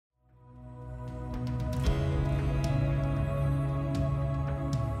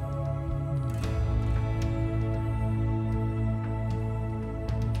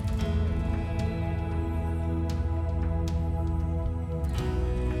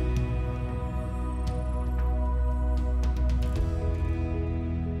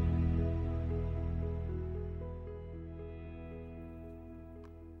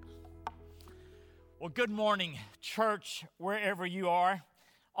Well, good morning, church, wherever you are.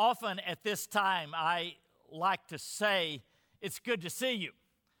 Often at this time, I like to say, it's good to see you,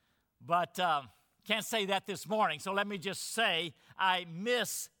 but can't say that this morning. So let me just say, I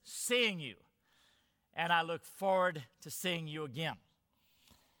miss seeing you, and I look forward to seeing you again.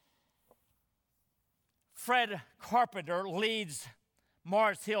 Fred Carpenter leads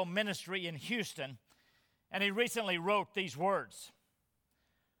Mars Hill Ministry in Houston, and he recently wrote these words.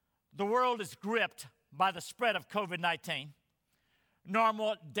 The world is gripped by the spread of COVID-19.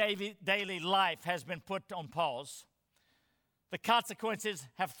 Normal daily life has been put on pause. The consequences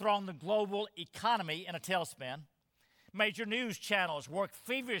have thrown the global economy in a tailspin. Major news channels work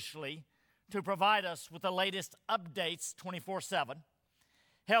feverishly to provide us with the latest updates 24/7.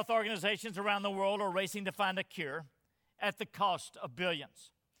 Health organizations around the world are racing to find a cure at the cost of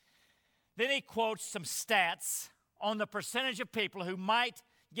billions. Then he quotes some stats on the percentage of people who might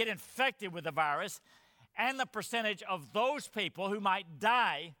get infected with the virus and the percentage of those people who might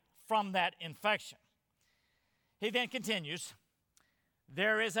die from that infection. He then continues,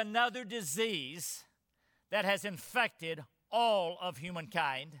 there is another disease that has infected all of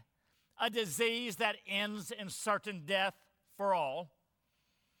humankind, a disease that ends in certain death for all,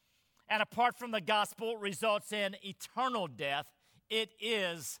 and apart from the gospel results in eternal death. It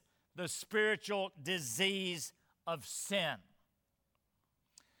is the spiritual disease of sin.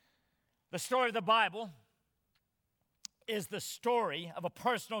 The story of the Bible is the story of a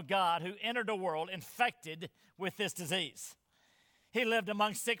personal God who entered a world infected with this disease. He lived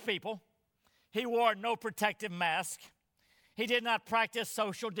among sick people. He wore no protective mask. He did not practice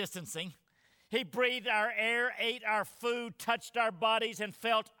social distancing. He breathed our air, ate our food, touched our bodies, and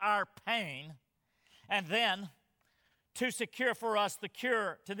felt our pain. And then, to secure for us the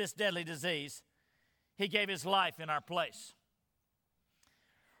cure to this deadly disease, he gave his life in our place.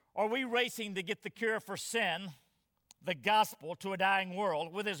 Are we racing to get the cure for sin, the gospel, to a dying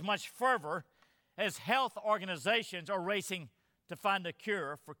world with as much fervor as health organizations are racing to find a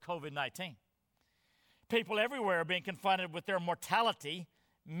cure for COVID-19? People everywhere are being confronted with their mortality.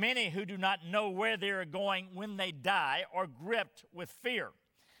 Many who do not know where they are going when they die are gripped with fear.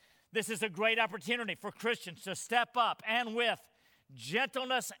 This is a great opportunity for Christians to step up and with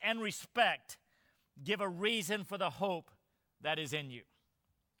gentleness and respect give a reason for the hope that is in you.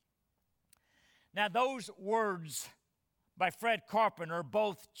 Now, those words by Fred Carpenter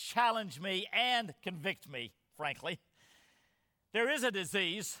both challenge me and convict me, frankly. There is a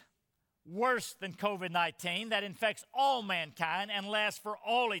disease worse than COVID-19 that infects all mankind and lasts for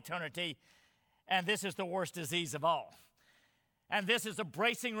all eternity, and this is the worst disease of all. And this is a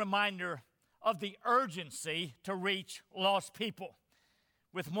bracing reminder of the urgency to reach lost people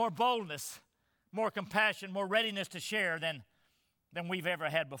with more boldness, more compassion, more readiness to share than we've ever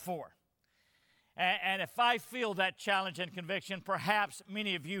had before. And if I feel that challenge and conviction, perhaps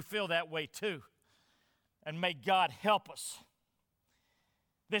many of you feel that way too. And may God help us.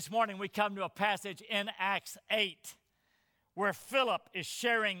 This morning we come to a passage in Acts 8 where Philip is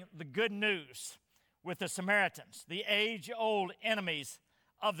sharing the good news with the Samaritans, the age-old enemies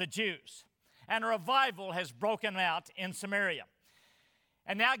of the Jews. And a revival has broken out in Samaria.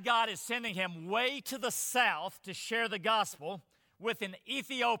 And now God is sending him way to the south to share the gospel with an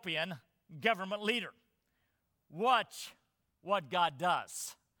Ethiopian government leader. Watch what God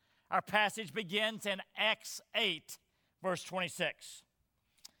does. Our passage begins in Acts 8, verse 26.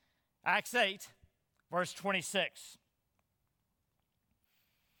 Acts 8, verse 26.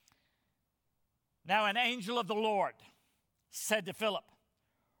 Now an angel of the Lord said to Philip,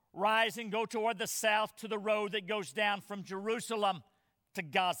 rise and go toward the south to the road that goes down from Jerusalem to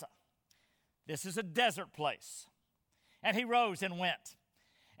Gaza. This is a desert place. And he rose and went.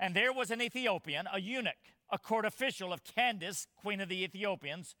 And there was an Ethiopian, a eunuch, a court official of Candace, queen of the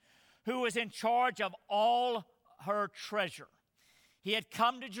Ethiopians, who was in charge of all her treasure. He had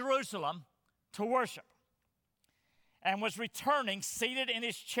come to Jerusalem to worship and was returning seated in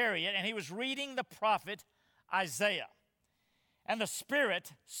his chariot, and he was reading the prophet Isaiah. And the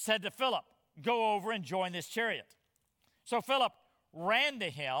Spirit said to Philip, go over and join this chariot. So Philip ran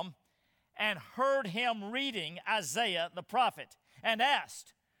to him and heard him reading Isaiah the prophet and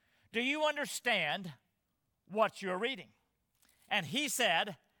asked, do you understand what you're reading? And he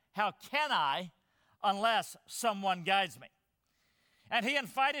said, how can I unless someone guides me? And he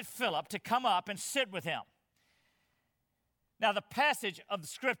invited Philip to come up and sit with him. Now, the passage of the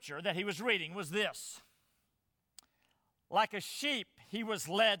scripture that he was reading was this. Like a sheep, he was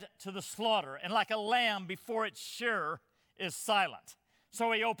led to the slaughter, and like a lamb before its shearer is silent,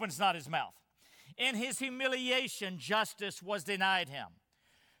 so he opens not his mouth. In his humiliation, justice was denied him.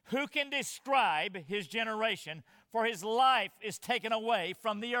 Who can describe his generation? For his life is taken away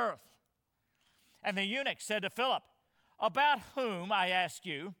from the earth. And the eunuch said to Philip, about whom, I ask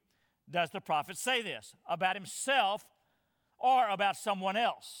you, does the prophet say this? About himself or about someone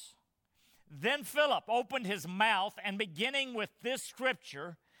else? Then Philip opened his mouth, and beginning with this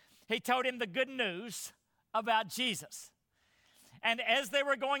scripture, he told him the good news about Jesus. And as they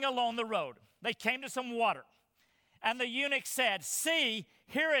were going along the road, they came to some water. And the eunuch said, see,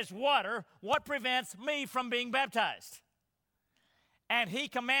 here is water. What prevents me from being baptized? And he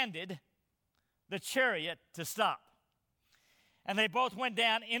commanded the chariot to stop. And they both went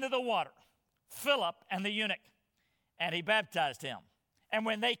down into the water, Philip and the eunuch, and he baptized him. And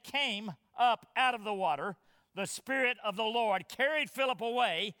when they came up out of the water, the Spirit of the Lord carried Philip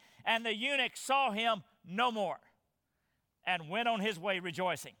away, and the eunuch saw him no more and went on his way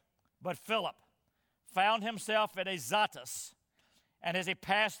rejoicing. But Philip found himself at Azotus, and as he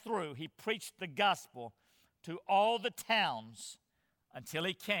passed through, he preached the gospel to all the towns until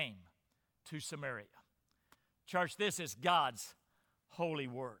he came to Samaria. Church, this is God's holy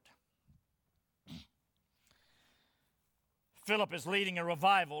word. Philip is leading a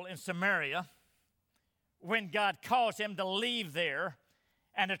revival in Samaria when God calls him to leave there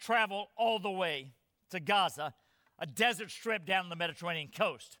and to travel all the way to Gaza, a desert strip down the Mediterranean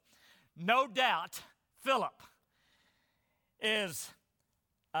coast. No doubt, Philip is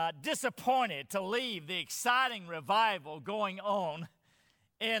disappointed to leave the exciting revival going on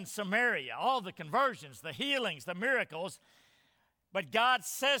in Samaria, all the conversions, the healings, the miracles. But God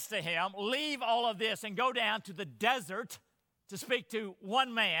says to him, leave all of this and go down to the desert to speak to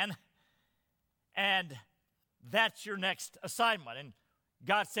one man, and that's your next assignment. And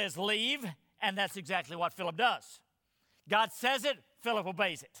God says, leave, and that's exactly what Philip does. God says it, Philip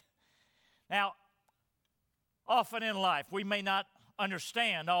obeys it. Now, often in life, we may not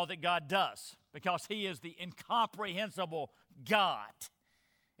understand all that God does because he is the incomprehensible God.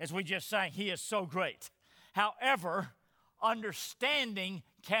 As we just sang, he is so great. However, understanding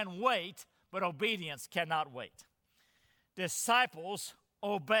can wait, but obedience cannot wait. Disciples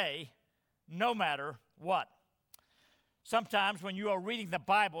obey no matter what. Sometimes when you are reading the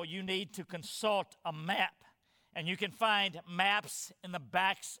Bible, you need to consult a map. And you can find maps in the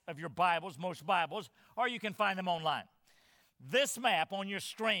backs of your Bibles, most Bibles, or you can find them online. This map on your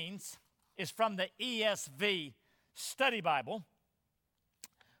screens is from the ESV Study Bible.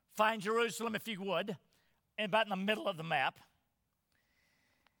 Find Jerusalem, if you would, about in the middle of the map.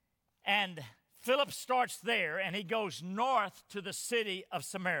 And Philip starts there, and he goes north to the city of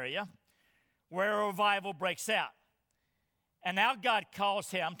Samaria, where a revival breaks out. And now God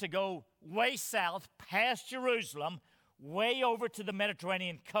calls him to go way south, past Jerusalem, way over to the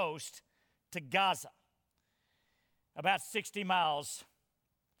Mediterranean coast, to Gaza. About 60 miles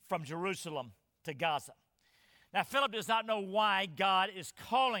from Jerusalem to Gaza. Now, Philip does not know why God is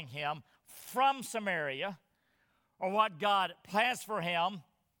calling him from Samaria or what God plans for him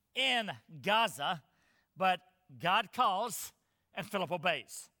in Gaza, but God calls and Philip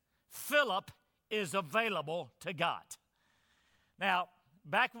obeys. Philip is available to God. Now,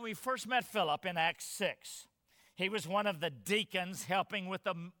 back when we first met Philip in Acts 6, he was one of the deacons helping with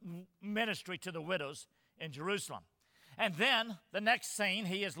the ministry to the widows in Jerusalem. And then, the next scene,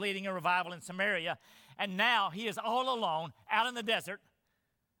 he is leading a revival in Samaria, and now he is all alone, out in the desert,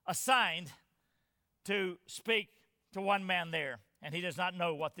 assigned to speak to one man there, and he does not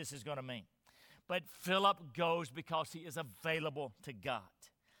know what this is going to mean. But Philip goes because he is available to God.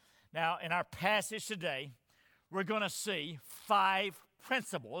 Now, in our passage today, we're going to see 5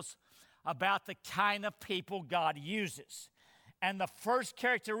 principles about the kind of people God uses. And the first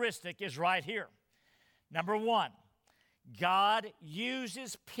characteristic is right here. Number 1, God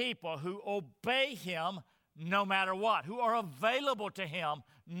uses people who obey him no matter what, who are available to him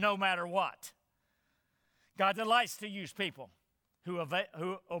no matter what. God delights to use people who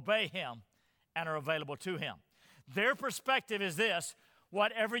obey him and are available to him. Their perspective is this: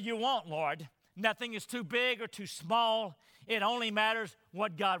 whatever you want, Lord. Nothing is too big or too small. It only matters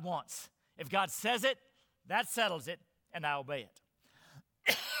what God wants. If God says it, that settles it, and I obey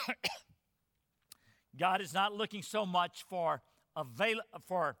it. God is not looking so much for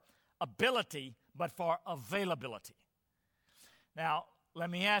ability, but for availability. Now, let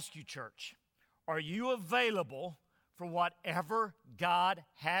me ask you, church, are you available for whatever God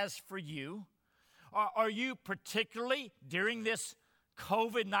has for you? Or are you, particularly during this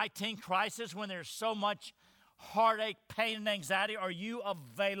COVID-19 crisis, when there's so much heartache, pain, and anxiety, are you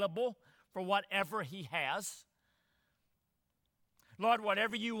available for whatever he has? Lord,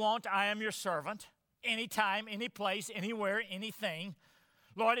 whatever you want, I am your servant. Anytime, any place, anywhere, anything.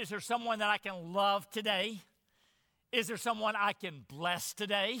 Lord, is there someone that I can love today? Is there someone I can bless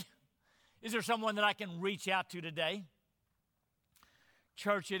today? Is there someone that I can reach out to today?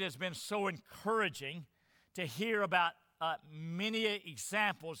 Church, it has been so encouraging to hear about many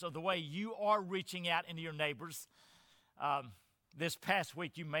examples of the way you are reaching out into your neighbors. This past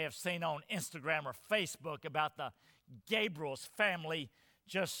week, you may have seen on Instagram or Facebook about the Gabriel's family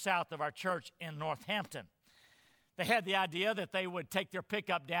just south of our church in Northampton. They had the idea that they would take their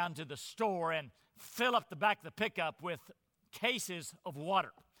pickup down to the store and fill up the back of the pickup with cases of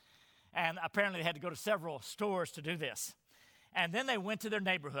water. And apparently they had to go to several stores to do this. And then they went to their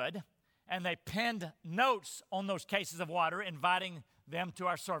neighborhood and they pinned notes on those cases of water inviting them to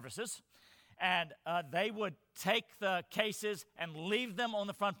our services. And they would take the cases and leave them on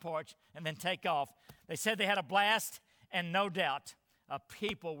the front porch and then take off. They said they had a blast, and no doubt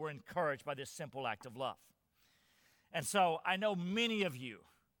people were encouraged by this simple act of love. And so I know many of you,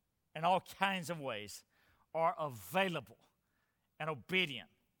 in all kinds of ways, are available and obedient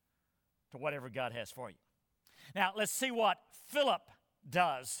to whatever God has for you. Now, let's see what Philip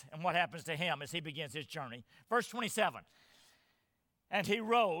does and what happens to him as he begins his journey. Verse 27, and he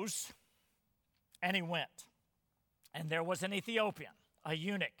rose and he went. And there was an Ethiopian, a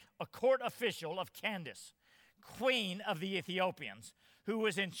eunuch, a court official of Candace, queen of the Ethiopians, who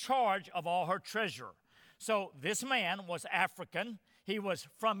was in charge of all her treasure. So this man was African. He was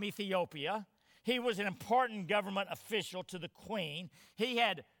from Ethiopia. He was an important government official to the queen. He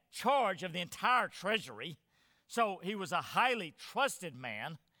had charge of the entire treasury. So he was a highly trusted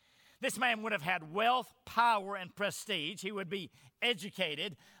man. This man would have had wealth, power, and prestige. He would be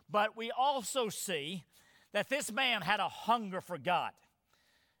educated. But we also see that this man had a hunger for God.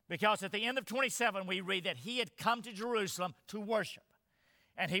 Because at the end of 27, we read that he had come to Jerusalem to worship.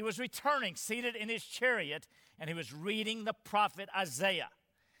 And he was returning, seated in his chariot, and he was reading the prophet Isaiah.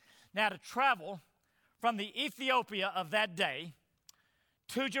 Now, to travel from the Ethiopia of that day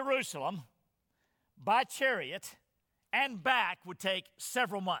to Jerusalem by chariot and back would take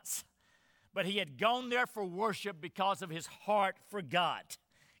several months. But he had gone there for worship because of his heart for God.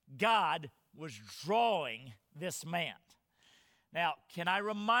 God was drawing this man. Now, can I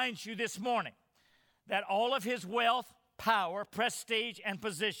remind you this morning that all of his wealth, power, prestige, and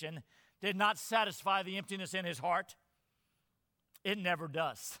position did not satisfy the emptiness in his heart? It never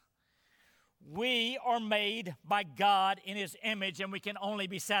does. We are made by God in his image, and we can only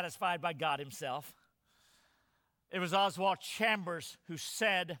be satisfied by God himself. It was Oswald Chambers who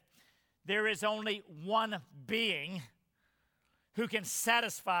said, there is only one being who can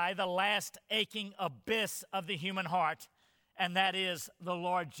satisfy the last aching abyss of the human heart, and that is the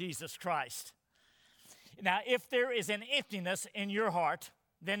Lord Jesus Christ. Now, if there is an emptiness in your heart,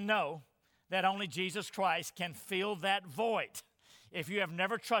 then know that only Jesus Christ can fill that void. If you have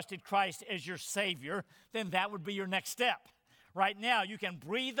never trusted Christ as your Savior, then that would be your next step. Right now, you can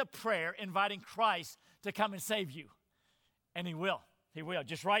breathe a prayer inviting Christ to come and save you. And he will. He will.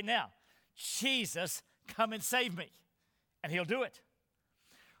 Just right now. Jesus, come and save me. And he'll do it.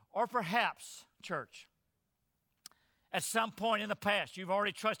 Or perhaps, church, at some point in the past, you've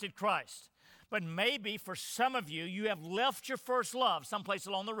already trusted Christ. But maybe for some of you, you have left your first love someplace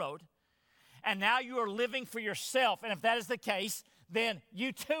along the road. And now you are living for yourself. And if that is the case, then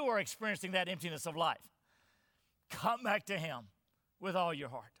you too are experiencing that emptiness of life. Come back to him with all your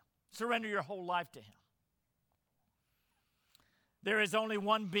heart. Surrender your whole life to him. There is only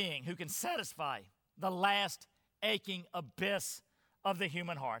one being who can satisfy the last aching abyss of the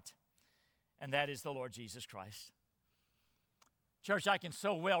human heart, and that is the Lord Jesus Christ. Church, I can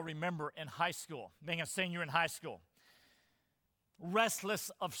so well remember in high school, being a senior in high school, restless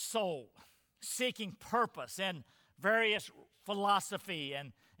of soul, seeking purpose and various philosophy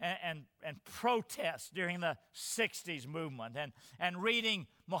and protests during the 60s movement and reading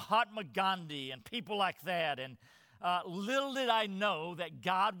Mahatma Gandhi and people like that. And little did I know that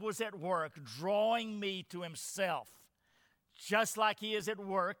God was at work drawing me to himself, just like he is at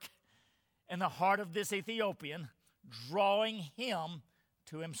work in the heart of this Ethiopian, drawing him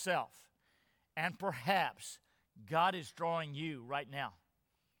to himself. And perhaps God is drawing you right now.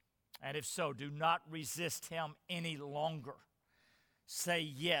 And if so, do not resist him any longer. Say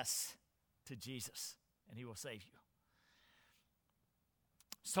yes to Jesus, and he will save you.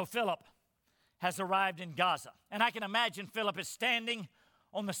 So Philip has arrived in Gaza. And I can imagine Philip is standing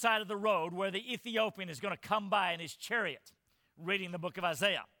on the side of the road where the Ethiopian is going to come by in his chariot, reading the book of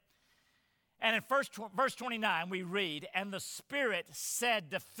Isaiah. And in verse 29, we read, and the Spirit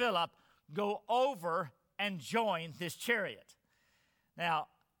said to Philip, go over and join this chariot. Now,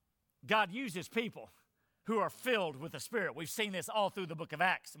 God uses people who are filled with the Spirit. We've seen this all through the book of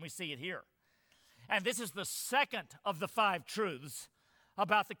Acts, and we see it here. And this is the second of the 5 truths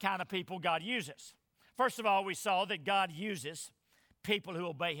about the kind of people God uses. First of all, we saw that God uses people who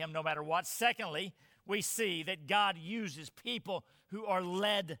obey him no matter what. Secondly, we see that God uses people who are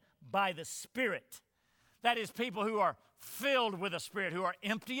led by the Spirit. That is, people who are filled with the Spirit, who are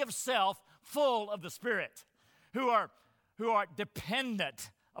empty of self, full of the Spirit, who are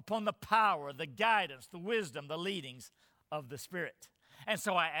dependent upon the power, the guidance, the wisdom, the leadings of the Spirit. And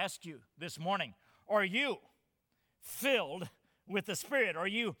so I ask you this morning, are you filled with the Spirit? Are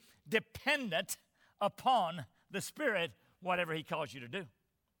you dependent upon the Spirit, whatever he calls you to do?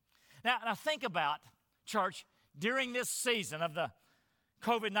 Now think about, church, during this season of the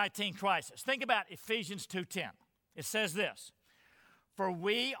COVID-19 crisis, think about Ephesians 2:10. It says this, "For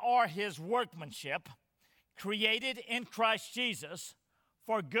we are his workmanship, created in Christ Jesus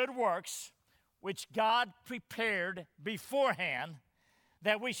for good works, which God prepared beforehand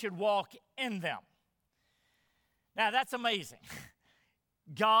that we should walk in them." Now that's amazing.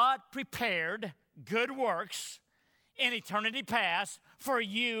 God prepared good works in eternity past for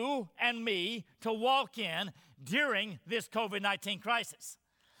you and me to walk in during this COVID-19 crisis.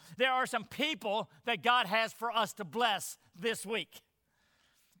 There are some people that God has for us to bless this week.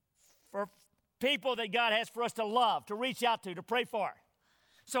 For people that God has for us to love, to reach out to pray for.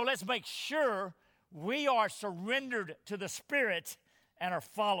 So let's make sure we are surrendered to the Spirit and are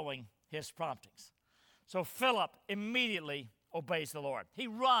following his promptings. So Philip immediately obeys the Lord. He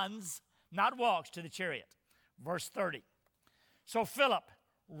runs, not walks, to the chariot. Verse 30. So Philip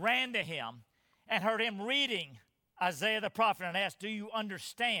ran to him and heard him reading Isaiah the prophet and asked, "Do you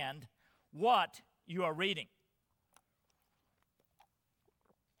understand what you are reading?"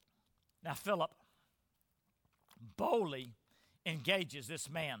 Now Philip boldly engages this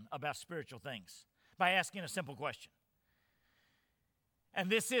man about spiritual things by asking a simple question.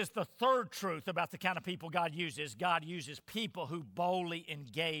 And this is the third truth about the kind of people God uses. God uses people who boldly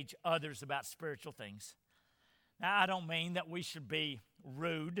engage others about spiritual things. Now, I don't mean that we should be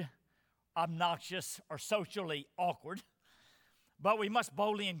rude, obnoxious, or socially awkward, but we must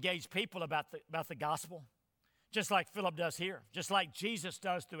boldly engage people about the gospel, just like Philip does here, just like Jesus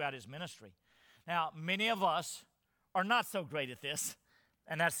does throughout his ministry. Now, many of us are not so great at this,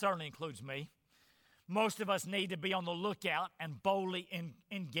 and that certainly includes me. Most of us need to be on the lookout and boldly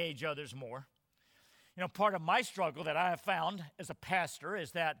engage others more. You know, part of my struggle that I have found as a pastor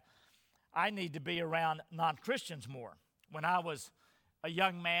is that I need to be around non-Christians more. When I was a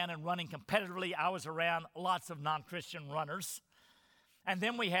young man and running competitively, I was around lots of non-Christian runners. And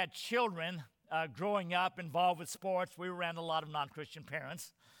then we had children growing up involved with sports. We were around a lot of non-Christian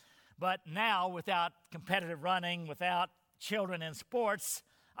parents. But now, without competitive running, without children in sports,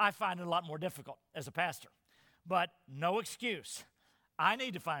 I find it a lot more difficult as a pastor. But no excuse. I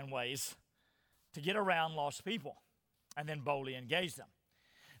need to find ways to get around lost people and then boldly engage them.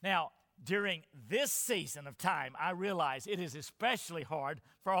 Now, during this season of time, I realize it is especially hard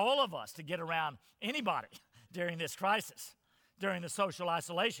for all of us to get around anybody during this crisis, during the social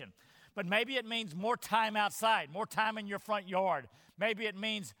isolation. But maybe it means more time outside, more time in your front yard. Maybe it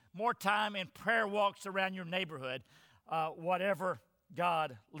means more time in prayer walks around your neighborhood, whatever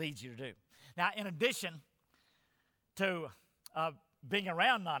God leads you to do. Now, in addition to being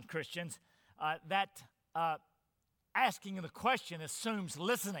around non-Christians, that asking the question assumes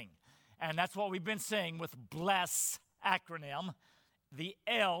listening. And that's what we've been saying with BLESS acronym, the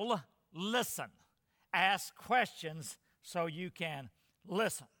L, listen. Ask questions so you can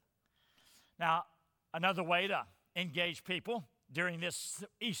listen. Now, another way to engage people during this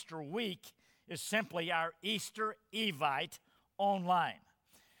Easter week is simply our Easter Evite online.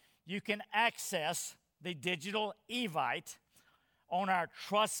 You can access the digital Evite on our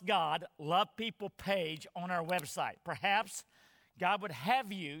Trust God, Love People page on our website. Perhaps God would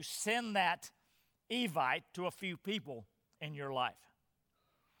have you send that Evite to a few people in your life.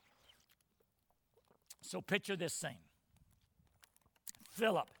 So picture this scene.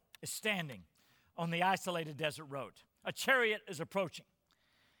 Philip is standing on the isolated desert road. A chariot is approaching.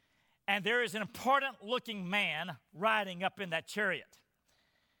 And there is an important-looking man riding up in that chariot.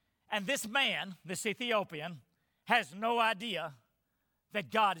 And this man, this Ethiopian, has no idea that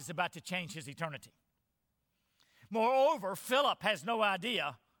God is about to change his eternity. Moreover, Philip has no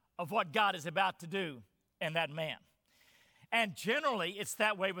idea of what God is about to do in that man. And generally, it's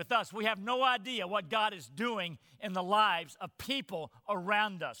that way with us. We have no idea what God is doing in the lives of people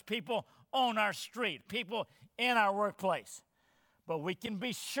around us, people on our street, people in our workplace. But we can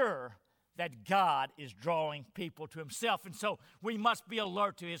be sure that God is drawing people to himself. And so we must be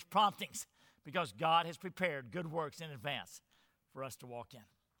alert to his promptings because God has prepared good works in advance for us to walk in.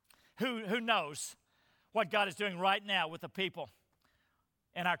 Who knows what God is doing right now with the people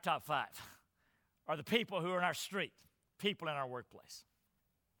in our top 5, or the people who are in our street, people in our workplace.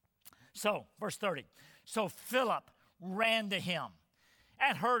 So, verse 30, so Philip ran to him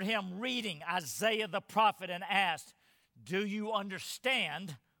and heard him reading Isaiah the prophet and asked, do you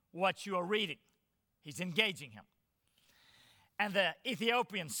understand what you are reading? He's engaging him. And the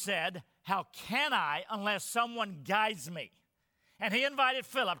Ethiopian said, how can I unless someone guides me? And he invited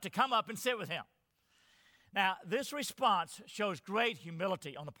Philip to come up and sit with him. Now, this response shows great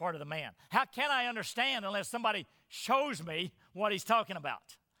humility on the part of the man. How can I understand unless somebody shows me what he's talking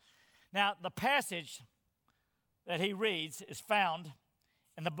about? Now, the passage that he reads is found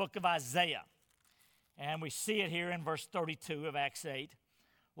in the book of Isaiah. And we see it here in verse 32 of Acts 8.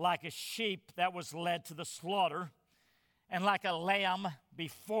 Like a sheep that was led to the slaughter, and like a lamb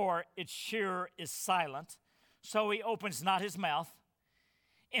before its shearer is silent, so he opens not his mouth.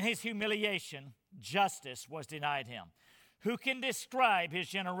 In his humiliation, justice was denied him. Who can describe his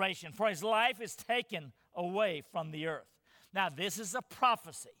generation? For his life is taken away from the earth. Now, this is a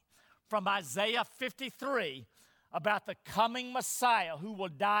prophecy from Isaiah 53 about the coming Messiah who will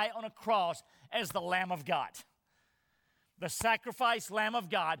die on a cross as the Lamb of God. The sacrificed Lamb of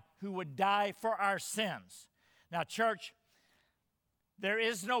God who would die for our sins. Now, church, there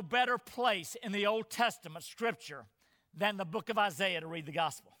is no better place in the Old Testament scripture than the book of Isaiah to read the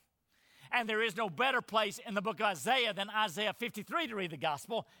gospel. And there is no better place in the book of Isaiah than Isaiah 53 to read the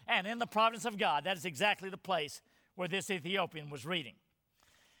gospel. And in the providence of God, that is exactly the place where this Ethiopian was reading.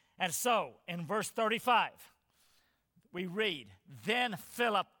 And so, in verse 35, we read, then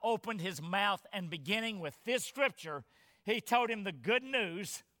Philip opened his mouth, and beginning with this scripture, he told him the good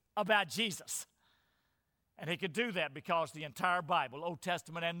news about Jesus. And he could do that because the entire Bible, Old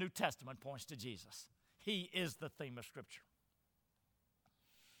Testament and New Testament, points to Jesus. He is the theme of Scripture.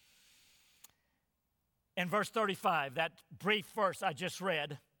 In verse 35, that brief verse I just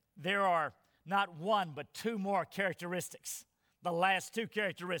read, there are not one but two more characteristics, the last two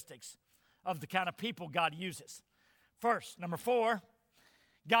characteristics of the kind of people God uses. First, number 4,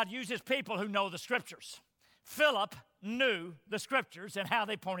 God uses people who know the Scriptures. Philip knew the Scriptures and how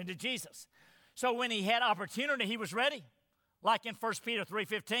they pointed to Jesus. So when he had opportunity, he was ready. Like in 1 Peter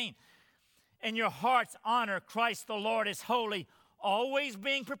 3:15, in your heart's honor, Christ the Lord is holy, always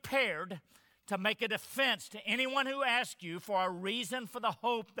being prepared to make a defense to anyone who asks you for a reason for the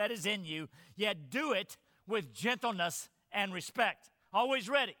hope that is in you, yet do it with gentleness and respect. Always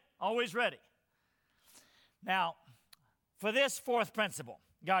ready, always ready. Now, for this fourth principle,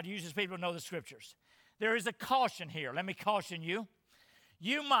 God uses people who know the Scriptures. There is a caution here. Let me caution you.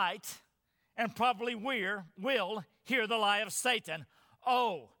 You might and probably will hear the lie of Satan.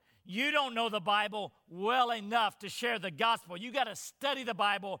 Oh, you don't know the Bible well enough to share the gospel. You got to study the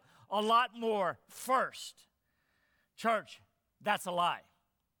Bible a lot more first. Church, that's a lie.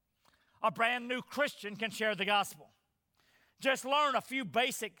 A brand new Christian can share the gospel. Just learn a few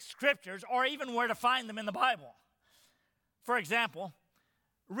basic scriptures or even where to find them in the Bible. For example,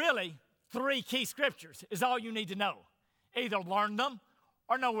 really 3 key scriptures is all you need to know. Either learn them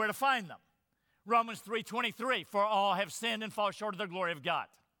or know where to find them. Romans 3:23, for all have sinned and fall short of the glory of God.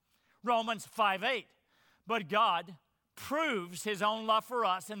 Romans 5:8, but God proves his own love for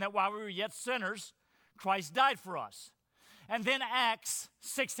us in that while we were yet sinners, Christ died for us. And then Acts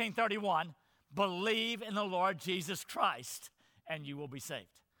 16:31, believe in the Lord Jesus Christ and you will be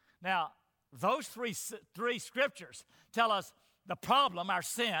saved. Now, those three scriptures tell us the problem, our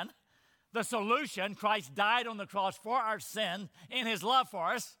sin, the solution, Christ died on the cross for our sin in his love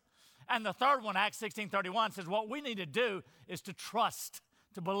for us. And the third one, Acts 16:31, says what we need to do is to trust,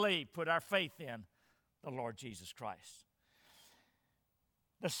 to believe, put our faith in the Lord Jesus Christ.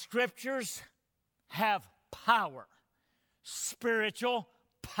 The Scriptures have power, spiritual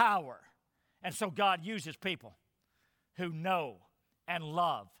power. And so God uses people who know and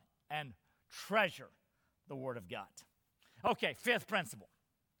love and treasure the Word of God. Okay, fifth principle.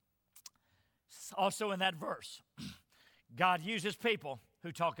 Also in that verse, God uses people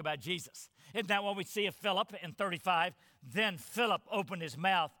who talk about Jesus. Isn't that what we see of Philip in 35? Then Philip opened his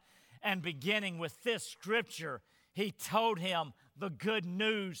mouth, and beginning with this scripture, he told him the good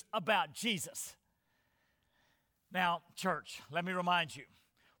news about Jesus. Now, church, let me remind you,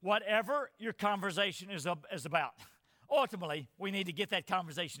 whatever your conversation is about, ultimately, we need to get that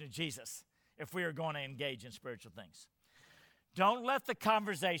conversation to Jesus if we are going to engage in spiritual things. Don't let the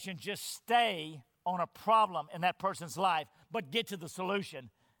conversation just stay on a problem in that person's life, but get to the solution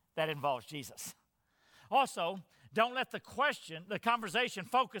that involves Jesus. Also, don't let the conversation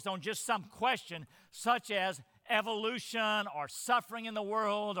focus on just some question such as evolution or suffering in the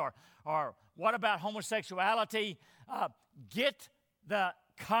world or what about homosexuality. Get the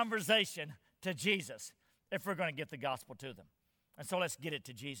conversation to Jesus if we're going to get the gospel to them. And so let's get it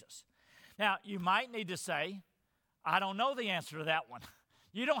to Jesus. Now, you might need to say, I don't know the answer to that one.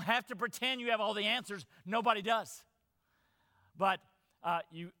 You don't have to pretend you have all the answers. Nobody does. But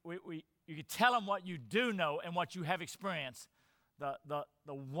you can tell them what you do know and what you have experienced, the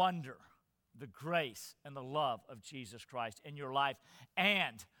wonder, the grace, and the love of Jesus Christ in your life,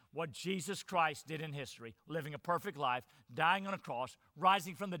 and what Jesus Christ did in history, living a perfect life, dying on a cross,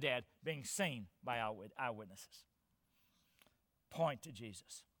 rising from the dead, being seen by eyewitnesses. Point to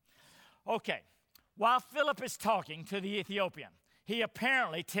Jesus. Okay, while Philip is talking to the Ethiopian, he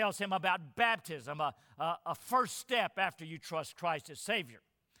apparently tells him about baptism, a first step after you trust Christ as Savior.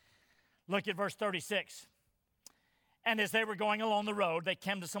 Look at verse 36. And as they were going along the road, they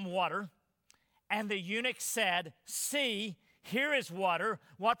came to some water, and the eunuch said, "See, here is water.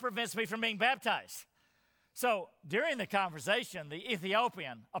 What prevents me from being baptized?" So during the conversation, the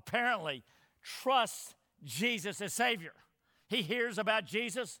Ethiopian apparently trusts Jesus as Savior. He hears about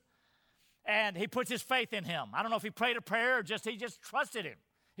Jesus, and he puts his faith in him. I don't know if he prayed a prayer or he just trusted him.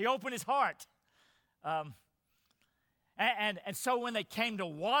 He opened his heart. And so when they came to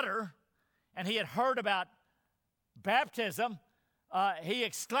water, and he had heard about baptism, he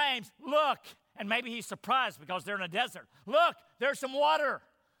exclaims, "Look," and maybe he's surprised because they're in a desert. "Look, there's some water.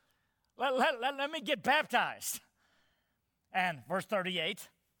 Let me get baptized." And verse 38,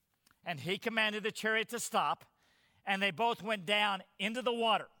 and he commanded the chariot to stop, and they both went down into the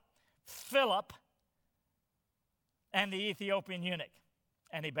water, Philip and the Ethiopian eunuch,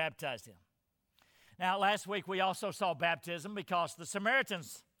 and he baptized him. Now, last week we also saw baptism because the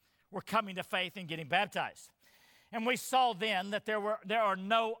Samaritans were coming to faith and getting baptized. And we saw then that there are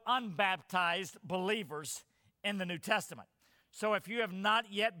no unbaptized believers in the New Testament. So if you have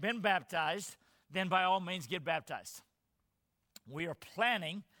not yet been baptized, then by all means get baptized. We are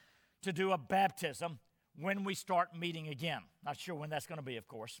planning to do a baptism when we start meeting again. Not sure when that's going to be, of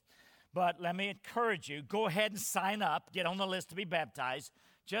course. But let me encourage you, go ahead and sign up, get on the list to be baptized.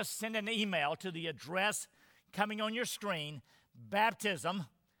 Just send an email to the address coming on your screen,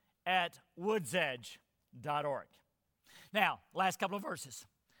 baptism@woodsedge.org. Now, last couple of verses.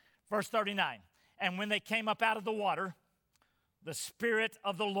 Verse 39, and when they came up out of the water, the Spirit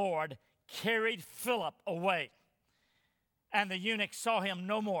of the Lord carried Philip away, and the eunuch saw him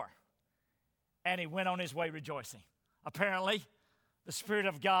no more, and he went on his way rejoicing. Apparently, the Spirit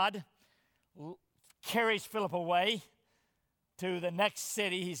of God carries Philip away to the next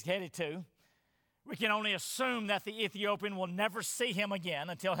city he's headed to. We can only assume that the Ethiopian will never see him again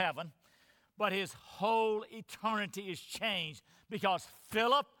until heaven, but his whole eternity is changed because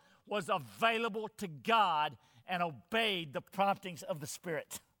Philip was available to God and obeyed the promptings of the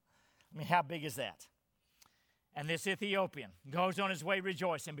Spirit. I mean, how big is that? And this Ethiopian goes on his way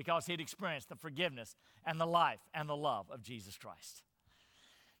rejoicing because he'd experienced the forgiveness and the life and the love of Jesus Christ.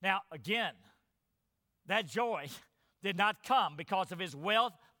 Now, again, that joy did not come because of his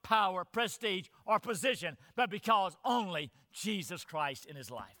wealth, power, prestige, or position, but because only Jesus Christ in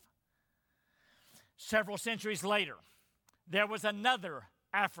his life. Several centuries later, there was another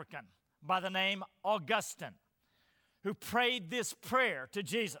African by the name Augustine who prayed this prayer to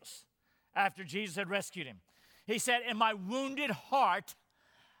Jesus after Jesus had rescued him. He said, "In my wounded heart,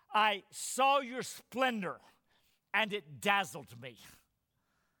 I saw your splendor, and it dazzled me."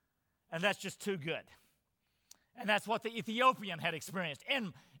 And that's just too good. And that's what the Ethiopian had experienced.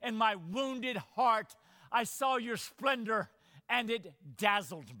 In my wounded heart, I saw your splendor, and it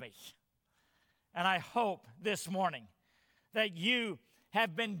dazzled me. And I hope this morning that you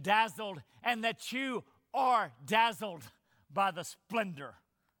have been dazzled and that you are dazzled by the splendor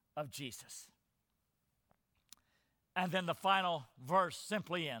of Jesus. And then the final verse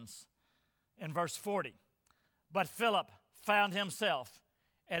simply ends in verse 40. But Philip found himself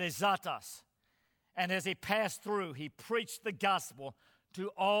at Azotus, and as he passed through, he preached the gospel to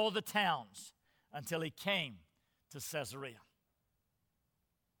all the towns until he came to Caesarea.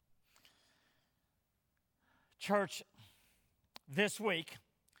 Church, this week,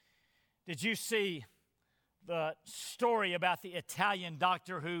 did you see the story about the Italian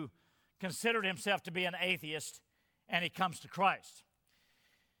doctor who considered himself to be an atheist and he comes to Christ?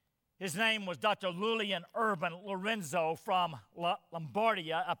 His name was Dr. Lulian Urban Lorenzo from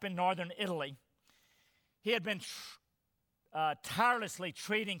Lombardia up in northern Italy. He had been tirelessly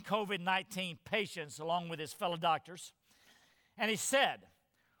treating COVID-19 patients along with his fellow doctors. And he said,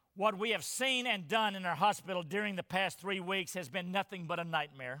 What we have seen and done in our hospital during the past 3 weeks has been nothing but a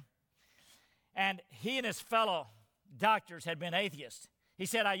nightmare. And he and his fellow doctors had been atheists. He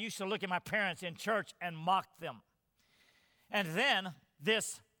said, I used to look at my parents in church and mock them. And then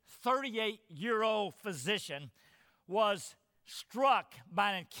this 38-year-old physician was struck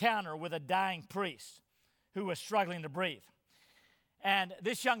by an encounter with a dying priest who was struggling to breathe. And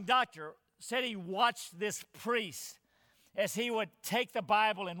this young doctor said he watched this priest as he would take the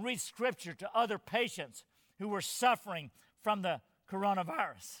Bible and read scripture to other patients who were suffering from the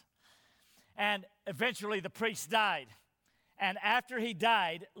coronavirus. And eventually the priest died. And after he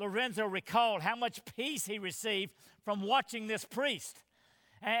died, Lorenzo recalled how much peace he received from watching this priest.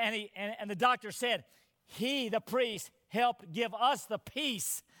 And the doctor said, he, the priest, helped give us the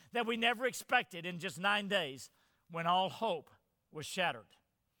peace that we never expected in just 9 days when all hope was shattered.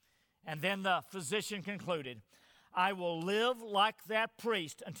 And then the physician concluded, I will live like that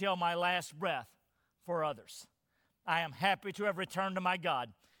priest until my last breath for others. I am happy to have returned to my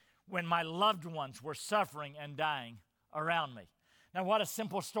God when my loved ones were suffering and dying around me. Now, what a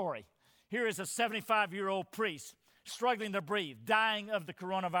simple story. Here is a 75-year-old priest struggling to breathe, dying of the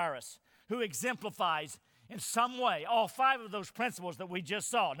coronavirus, who exemplifies in some way all 5 of those principles that we just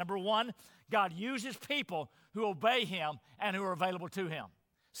saw. Number 1, God uses people who obey him and who are available to him.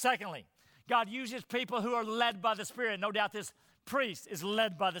 Secondly, God uses people who are led by the Spirit. No doubt this priest is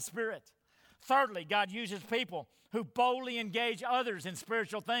led by the Spirit. Thirdly, God uses people who boldly engage others in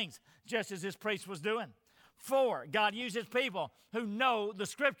spiritual things, just as this priest was doing. 4, God uses people who know the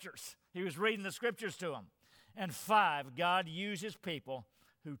Scriptures. He was reading the Scriptures to them. And 5, God uses people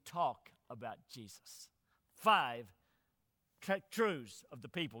who talk about Jesus. 5 truths of the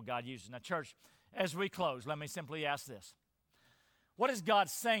people God uses. Now, church, as we close, let me simply ask this. What is God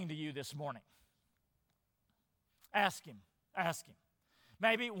saying to you this morning? Ask him. Ask him.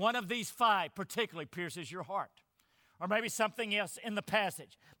 Maybe one of these 5 particularly pierces your heart, or maybe something else in the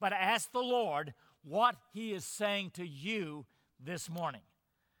passage. But ask the Lord what he is saying to you this morning.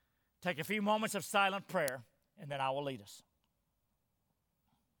 Take a few moments of silent prayer, and then I will lead us.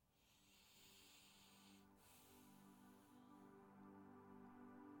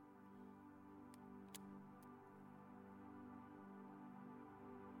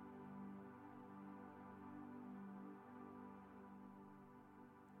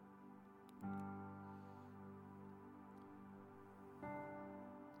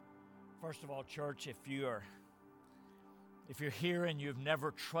 First of all, church, if you're here and you've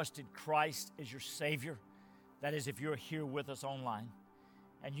never trusted Christ as your Savior, that is, if you're here with us online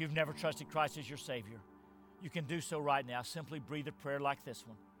and you've never trusted Christ as your Savior, you can do so right now. Simply breathe a prayer like this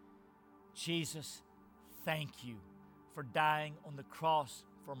one. Jesus, thank you for dying on the cross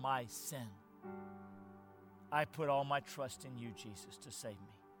for my sin. I put all my trust in you, Jesus, to save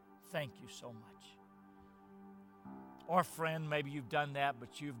me. Thank you so much. Or friend, maybe you've done that,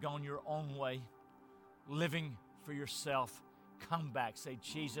 but you've gone your own way, living for yourself. Come back. Say,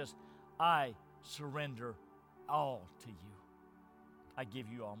 Jesus, I surrender all to you. I give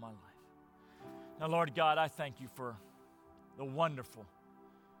you all my life. Now, Lord God, I thank you for the wonderful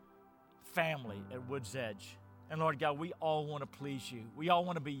family at Woods Edge. And Lord God, we all want to please you. We all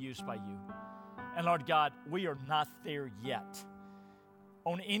want to be used by you. And Lord God, we are not there yet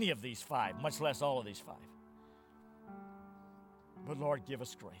on any of these 5, much less all of these 5. But Lord, give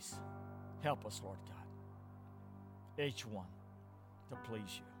us grace. Help us, Lord God, each one to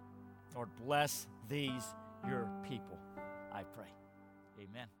please you. Lord, bless these, your people, I pray.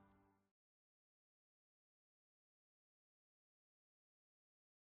 Amen.